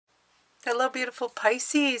Hello, beautiful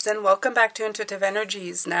Pisces, and welcome back to Intuitive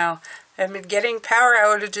Energies. Now, I've been getting power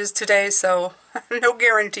outages today, so no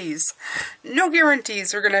guarantees. No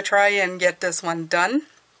guarantees. We're going to try and get this one done.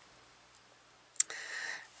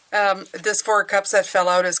 This Four of Cups that fell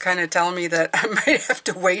out is kind of telling me that I might have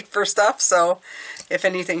to wait for stuff, so if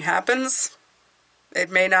anything happens,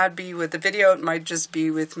 it may not be with the video, it might just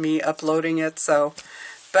be with me uploading it,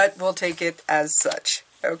 but we'll take it as such,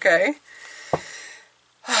 okay?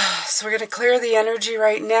 So we're going to clear the energy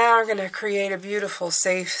right now. We're going to create a beautiful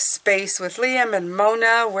safe space with Liam and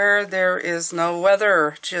Mona where there is no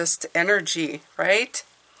weather, just energy, right?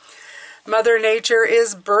 Mother Nature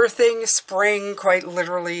is birthing spring, quite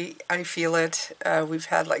literally. I feel it. We've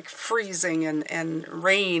had like freezing and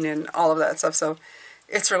rain and all of that stuff, so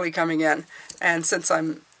it's really coming in. And since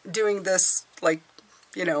I'm doing this, like,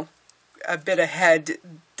 you know, a bit ahead,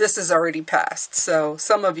 this is already passed. So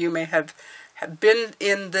some of you may have been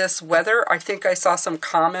in this weather. I think I saw some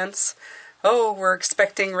comments. Oh, we're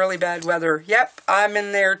expecting really bad weather. Yep, I'm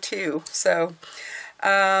in there too. So,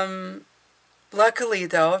 luckily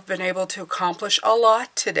though, I've been able to accomplish a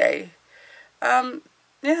lot today.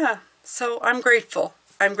 Yeah, so I'm grateful.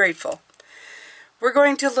 I'm grateful. We're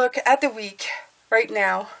going to look at the week right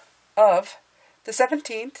now of the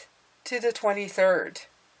 17th to the 23rd.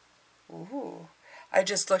 Ooh. I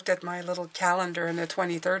just looked at my little calendar, and the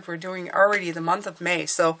 23rd, we're doing already the month of May.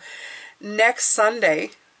 So next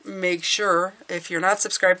Sunday, make sure, if you're not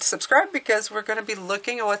subscribed, to subscribe, because we're going to be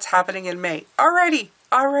looking at what's happening in May. Already,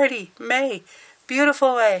 May.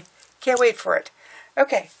 Beautiful May. Can't wait for it.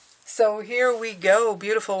 Okay, so here we go,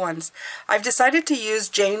 beautiful ones. I've decided to use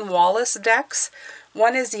Jane Wallace decks.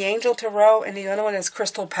 One is the Angel Tarot, and the other one is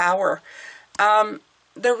Crystal Power.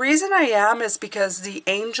 The reason I am is because the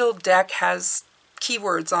Angel deck has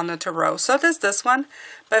keywords on the tarot. So does this one.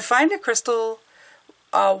 But I find the crystal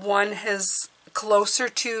one is closer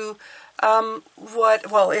to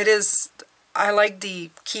it is. I like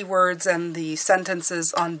the keywords and the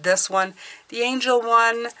sentences on this one. The angel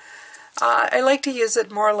one, I like to use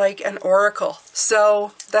it more like an oracle.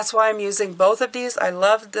 So that's why I'm using both of these. I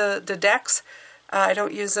love the decks. I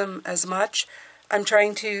don't use them as much. I'm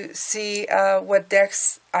trying to see what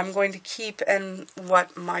decks I'm going to keep and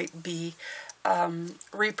what might be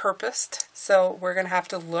repurposed. So we're going to have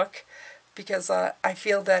to look, because I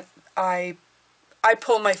feel that I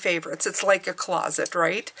pull my favorites. It's like a closet,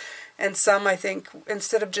 right? And some, I think,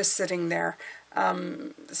 instead of just sitting there,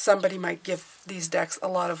 somebody might give these decks a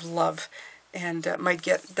lot of love and might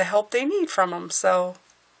get the help they need from them. So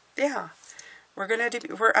yeah, I'm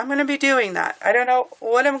going to be doing that. I don't know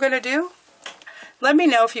what I'm going to do. Let me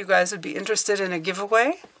know if you guys would be interested in a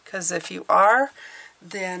giveaway, because if you are,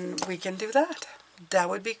 then we can do that. That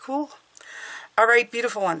would be cool. All right,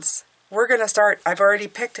 beautiful ones. We're going to start. I've already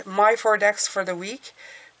picked my 4 decks for the week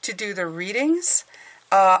to do the readings.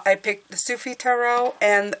 I picked the Sufi Tarot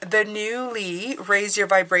and the newly Raise Your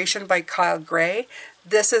Vibration by Kyle Gray.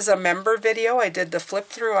 This is a member video. I did the flip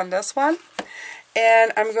through on this one.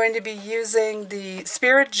 And I'm going to be using the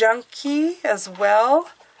Spirit Junkie as well,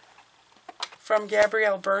 from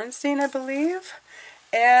Gabrielle Bernstein, I believe,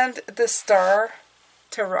 and the Star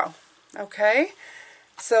Tarot. Okay,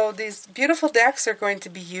 so these beautiful decks are going to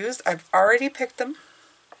be used. I've already picked them,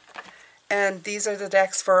 and these are the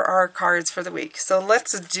decks for our cards for the week. So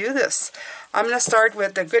let's do this. I'm going to start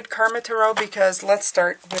with the Good Karma Tarot, because let's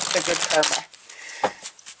start with the Good Karma.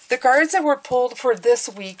 The cards that were pulled for this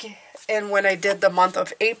week, and when I did the month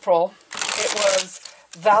of April, it was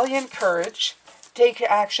Valiant Courage, Take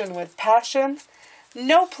Action with Passion,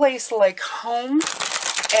 No Place Like Home,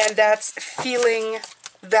 and that's feeling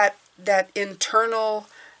that internal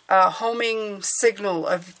homing signal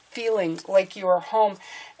of feeling like you are home.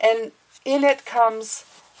 And in it comes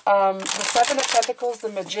the Seven of Pentacles, the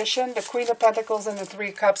Magician, the Queen of Pentacles, and the Three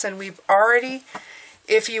of Cups. And we've already,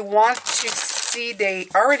 if you want to see, they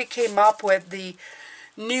already came up with the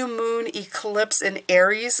new moon eclipse in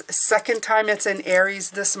Aries. Second time it's in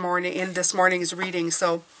Aries this morning, in this morning's reading.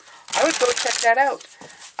 So I would go check that out.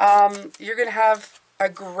 You're going to have a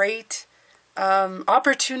great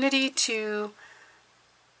opportunity to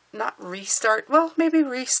not restart. Well, maybe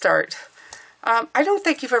restart. I don't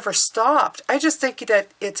think you've ever stopped. I just think that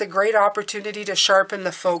it's a great opportunity to sharpen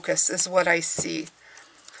the focus is what I see.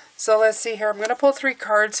 So let's see here. I'm going to pull 3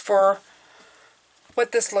 cards for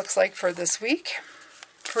what this looks like for this week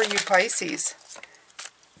for you Pisces.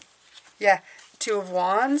 Yeah, 2 of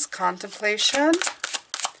Wands, Contemplation.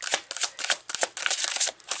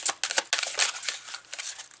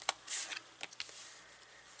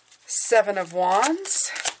 Seven of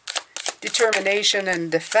Wands, Determination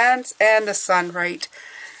and Defense, and the Sun, right?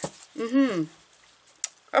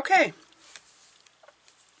 Okay.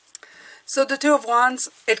 So the Two of Wands,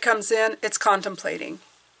 it comes in, it's contemplating.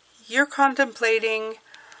 You're contemplating,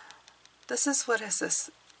 what is this?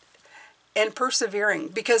 And persevering,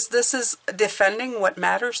 because this is defending what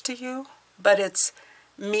matters to you, but it's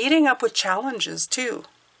meeting up with challenges too.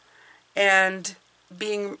 And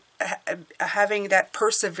having that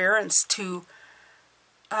perseverance to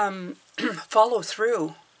follow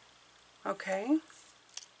through. Okay?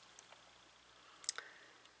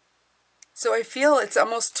 So I feel it's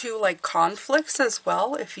almost too like conflicts as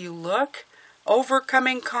well, if you look.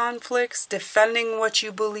 Overcoming conflicts, defending what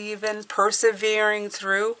you believe in, persevering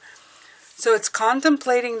through. So it's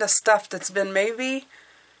contemplating the stuff that's been maybe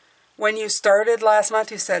when you started last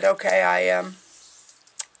month, you said, okay, I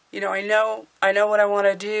know what I want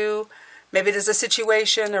to do. Maybe there's a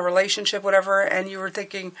situation, a relationship, whatever, and you were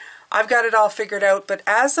thinking, I've got it all figured out. But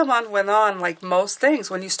as the month went on, like most things,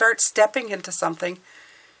 when you start stepping into something,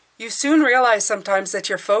 you soon realize sometimes that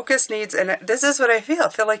your focus needs, and this is what I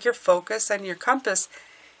feel like your focus and your compass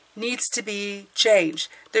needs to be changed.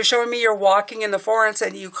 They're showing me you're walking in the forest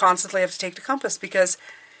and you constantly have to take the compass because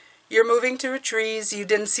you're moving through trees, you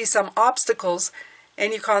didn't see some obstacles,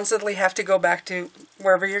 and you constantly have to go back to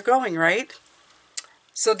wherever you're going, right?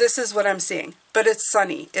 So this is what I'm seeing. But it's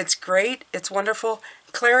sunny. It's great. It's wonderful.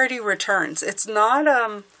 Clarity returns. It's not,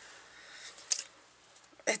 I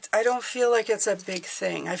don't feel like it's a big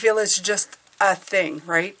thing. I feel it's just a thing,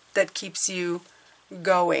 right? That keeps you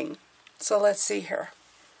going. So let's see here.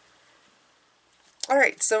 All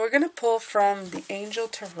right, so we're going to pull from the Angel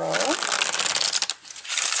Tarot.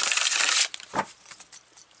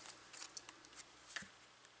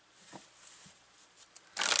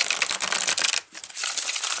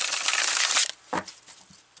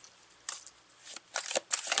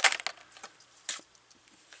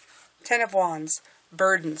 Ten of Wands,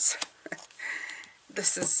 burdens.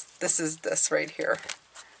 This is right here.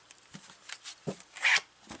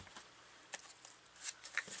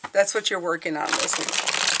 That's what you're working on this week.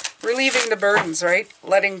 Relieving the burdens, right?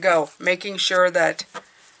 Letting go. Making sure that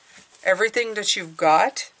everything that you've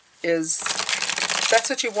got that's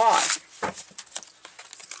what you want.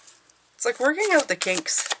 It's like working out the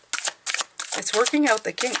kinks. It's working out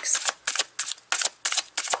the kinks.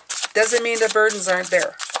 Doesn't mean the burdens aren't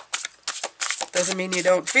there. Doesn't mean you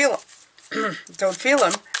don't feel them. Don't feel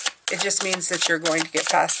them. It just means that you're going to get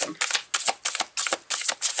past them.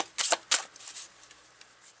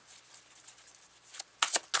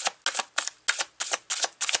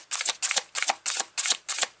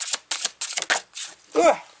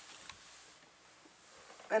 Ugh.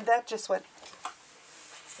 And that just went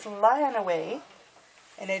flying away.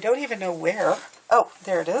 And I don't even know where. Oh,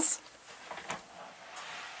 there it is.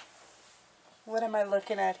 What am I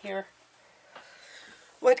looking at here?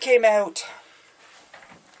 What came out?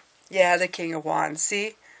 Yeah, the King of Wands.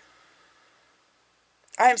 See?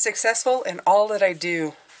 I am successful in all that I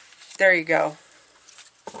do. There you go.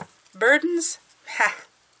 Burdens? Ha!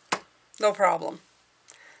 No problem.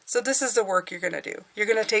 So this is the work you're going to do. You're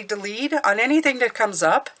going to take the lead on anything that comes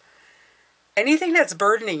up. Anything that's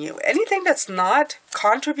burdening you. Anything that's not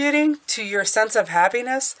contributing to your sense of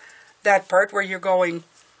happiness. That part where you're going,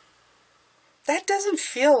 that doesn't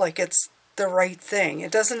feel like it's the right thing.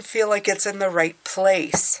 It doesn't feel like it's in the right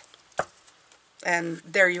place. And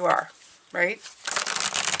there you are, right?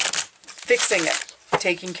 Fixing it,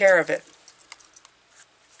 taking care of it.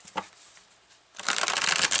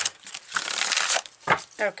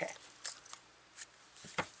 Okay.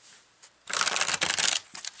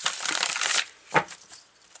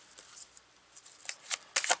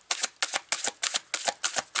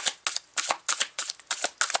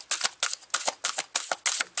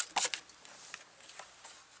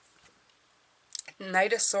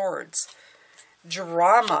 Knight of Swords.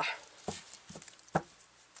 Drama.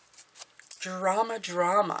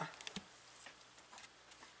 Drama.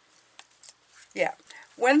 Yeah.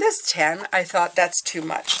 When this 10, I thought that's too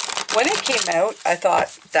much. When it came out, I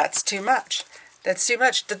thought that's too much. That's too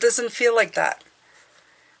much. That doesn't feel like that.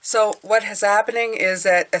 So what is happening is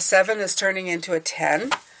that a 7 is turning into a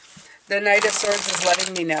 10. The Knight of Swords is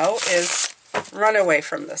letting me know is run away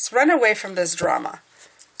from this. Run away from this drama.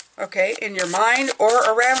 Okay, in your mind or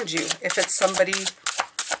around you. If it's somebody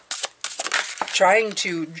trying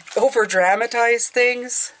to over-dramatize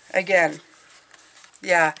things, again,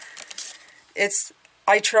 yeah,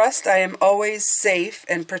 I trust I am always safe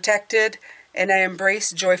and protected, and I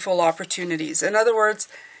embrace joyful opportunities. In other words,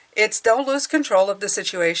 it's don't lose control of the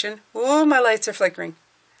situation. Ooh, my lights are flickering.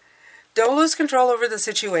 Don't lose control over the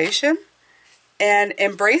situation, and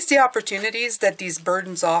embrace the opportunities that these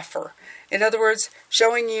burdens offer. In other words,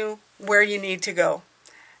 showing you where you need to go,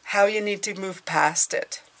 how you need to move past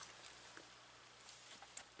it.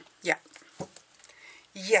 Yeah.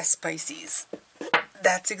 Yes, Pisces.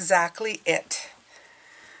 That's exactly it.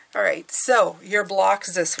 All right, so your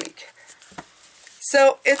blocks this week.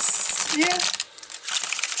 So it's, yeah.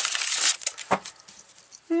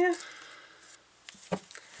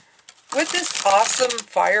 With this awesome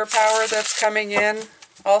firepower that's coming in,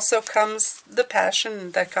 also comes the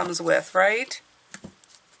passion that comes with, right?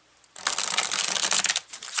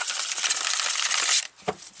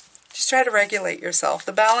 Just try to regulate yourself.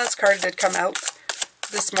 The balance card did come out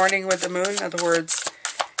this morning with the moon. In other words,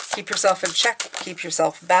 keep yourself in check, keep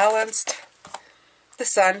yourself balanced. The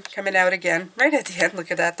sun coming out again, right at the end.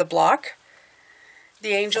 Look at that, the block.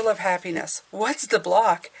 The angel of happiness. What's the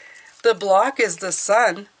block? The block is the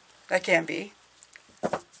sun. That can't be.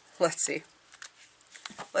 Let's see.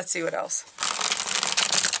 Let's see what else.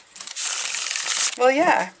 Well,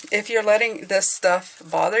 yeah, if you're letting this stuff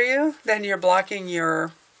bother you, then you're blocking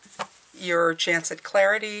your chance at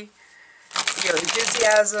clarity, your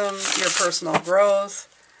enthusiasm, your personal growth.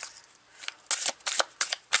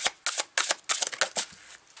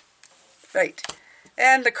 Right.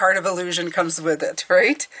 And the card of illusion comes with it,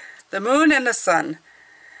 right? The moon and the sun.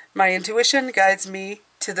 My intuition guides me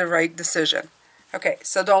to the right decision. Okay,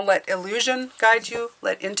 so don't let illusion guide you,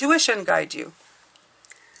 let intuition guide you.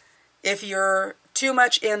 If you're too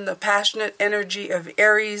much in the passionate energy of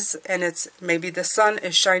Aries and it's maybe the sun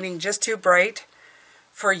is shining just too bright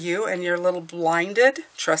for you and you're a little blinded,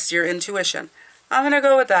 trust your intuition. I'm going to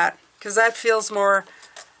go with that because that feels more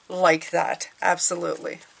like that.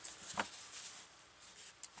 Absolutely.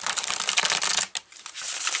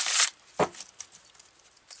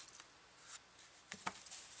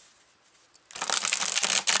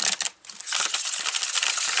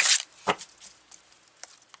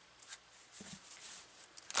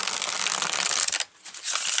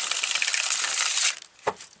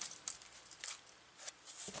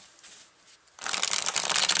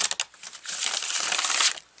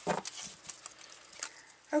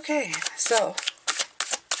 Okay, so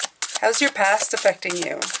how's your past affecting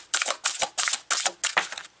you?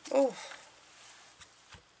 Oh,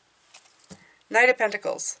 Knight of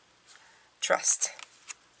Pentacles, trust.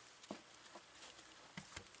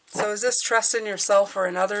 So is this trust in yourself or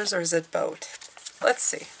in others, or is it both? Let's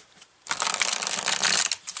see.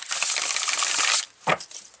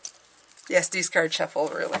 Yes, these cards shuffle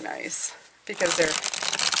really nice because they're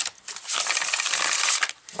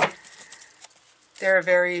a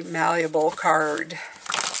very malleable card.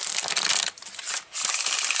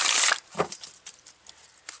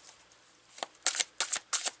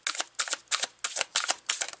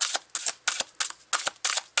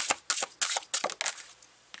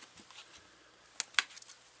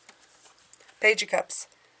 Page of Cups.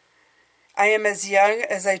 I am as young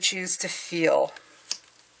as I choose to feel.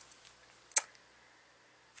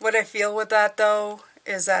 What I feel with that, though,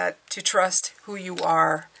 is that to trust who you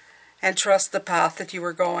are and trust the path that you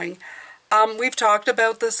are going. We've talked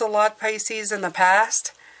about this a lot, Pisces, in the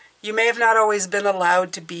past. You may have not always been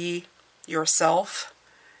allowed to be yourself,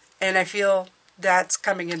 and I feel that's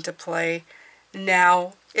coming into play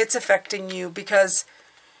now. It's affecting you because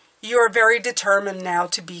you're very determined now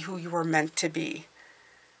to be who you were meant to be.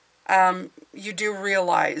 You do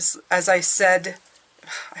realize, as I said,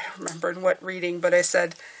 I don't remember in what reading, but I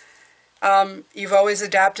said, you've always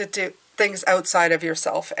adapted to things outside of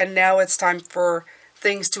yourself, and now it's time for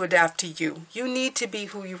things to adapt to you. You need to be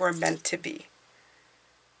who you are meant to be.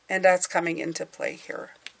 And that's coming into play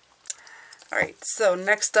here. All right, so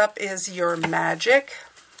next up is your magic.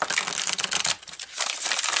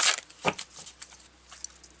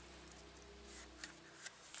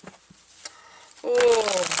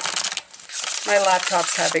 Oh, my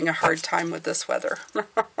laptop's having a hard time with this weather.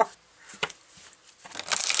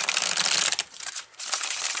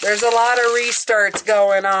 There's a lot of restarts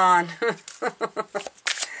going on.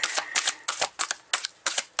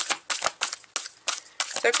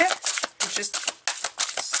 It's okay. Just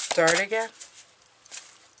start again.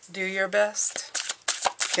 Do your best.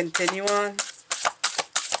 Continue on.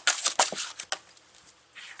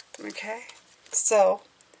 Okay. So,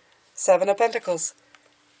 Seven of Pentacles.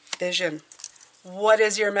 Vision. What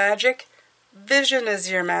is your magic? Vision is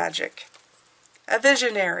your magic. A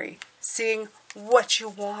visionary. Seeing what you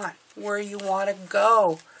want, where you want to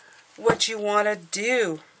go, what you want to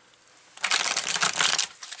do.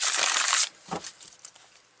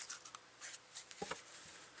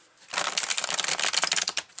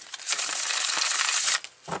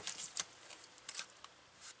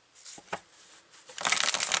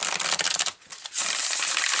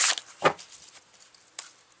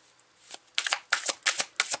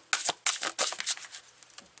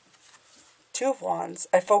 Two of Wands,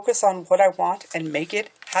 I focus on what I want and make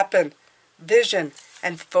it happen. Vision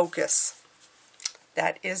and focus.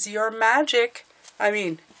 That is your magic. I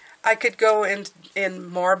mean, I could go in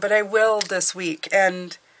more, but I will this week.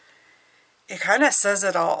 And it kind of says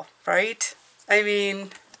it all, right? I mean,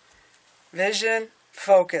 vision,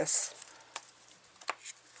 focus.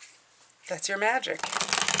 That's your magic.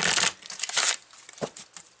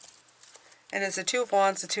 And it's the Two of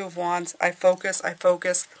Wands, the Two of Wands. I focus, I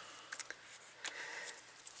focus.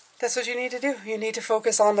 That's what you need to do. You need to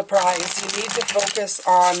focus on the prize. You need to focus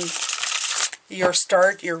on your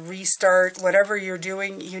start, your restart, whatever you're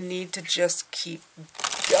doing. You need to just keep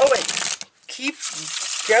going. Keep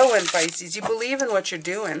going, Pisces. You believe in what you're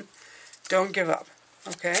doing. Don't give up.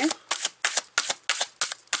 Okay?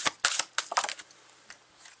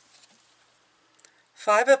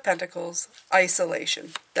 Five of Pentacles,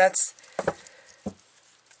 isolation. That's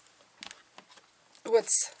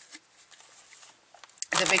what's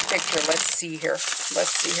the big picture. Let's see here.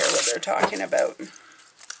 Let's see here what they're talking about.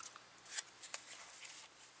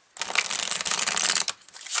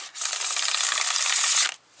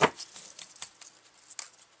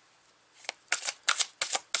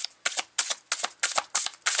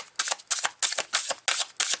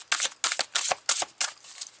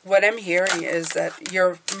 What I'm hearing is that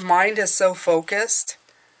your mind is so focused.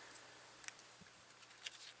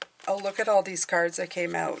 Oh, look at all these cards that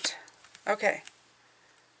came out. Okay.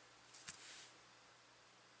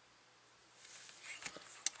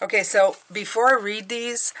 Okay, so before I read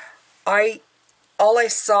these, all I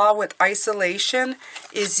saw with isolation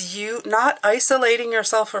is you not isolating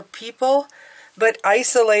yourself from people, but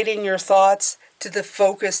isolating your thoughts to the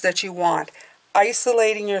focus that you want.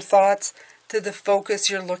 Isolating your thoughts to the focus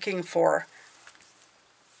you're looking for.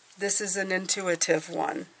 This is an intuitive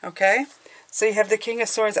one, okay? So you have the King of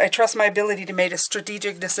Swords. I trust my ability to make a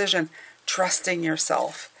strategic decision. Trusting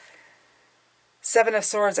yourself. Seven of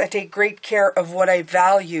Swords. I take great care of what I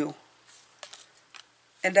value.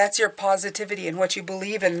 And that's your positivity and what you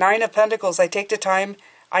believe in. Nine of Pentacles. I take the time.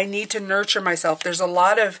 I need to nurture myself. There's a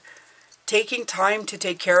lot of taking time to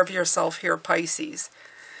take care of yourself here, Pisces.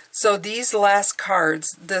 So these last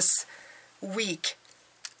cards, this week,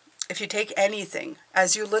 if you take anything,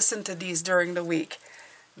 as you listen to these during the week,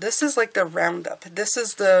 this is like the roundup. This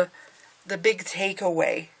is the big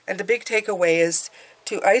takeaway. And the big takeaway is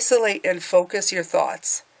to isolate and focus your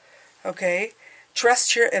thoughts. Okay?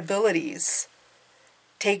 Trust your abilities.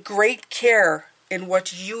 Take great care in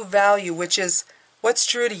what you value, which is what's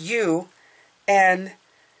true to you, and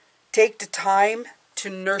take the time to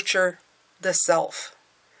nurture the self.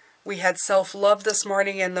 We had self-love this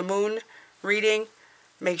morning in the moon reading.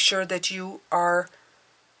 Make sure that you are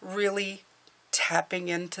really tapping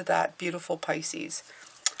into that, beautiful Pisces.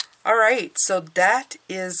 All right, so that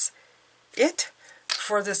is it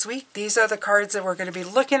for this week. These are the cards that we're going to be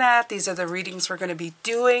looking at. These are the readings we're going to be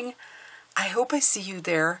doing. I hope I see you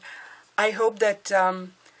there. I hope that, I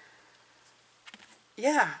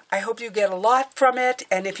hope you get a lot from it.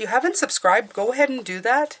 And if you haven't subscribed, go ahead and do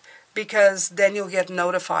that, because then you'll get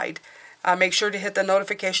notified. Make sure to hit the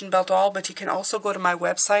notification bell to all, but you can also go to my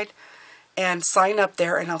website and sign up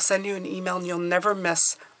there, and I'll send you an email, and you'll never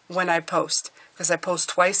miss when I post, because I post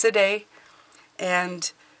twice a day.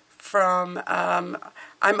 And I'm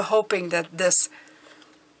hoping that this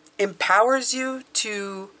empowers you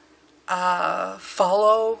to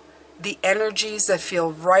follow the energies that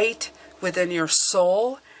feel right within your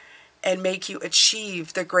soul and make you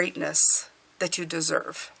achieve the greatness that you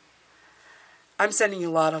deserve. I'm sending you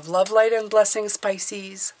a lot of love, light, and blessings,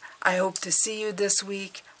 Pisces. I hope to see you this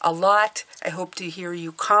week a lot. I hope to hear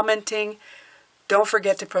you commenting. Don't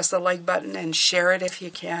forget to press the like button and share it if you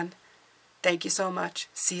can. Thank you so much.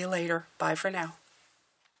 See you later. Bye for now.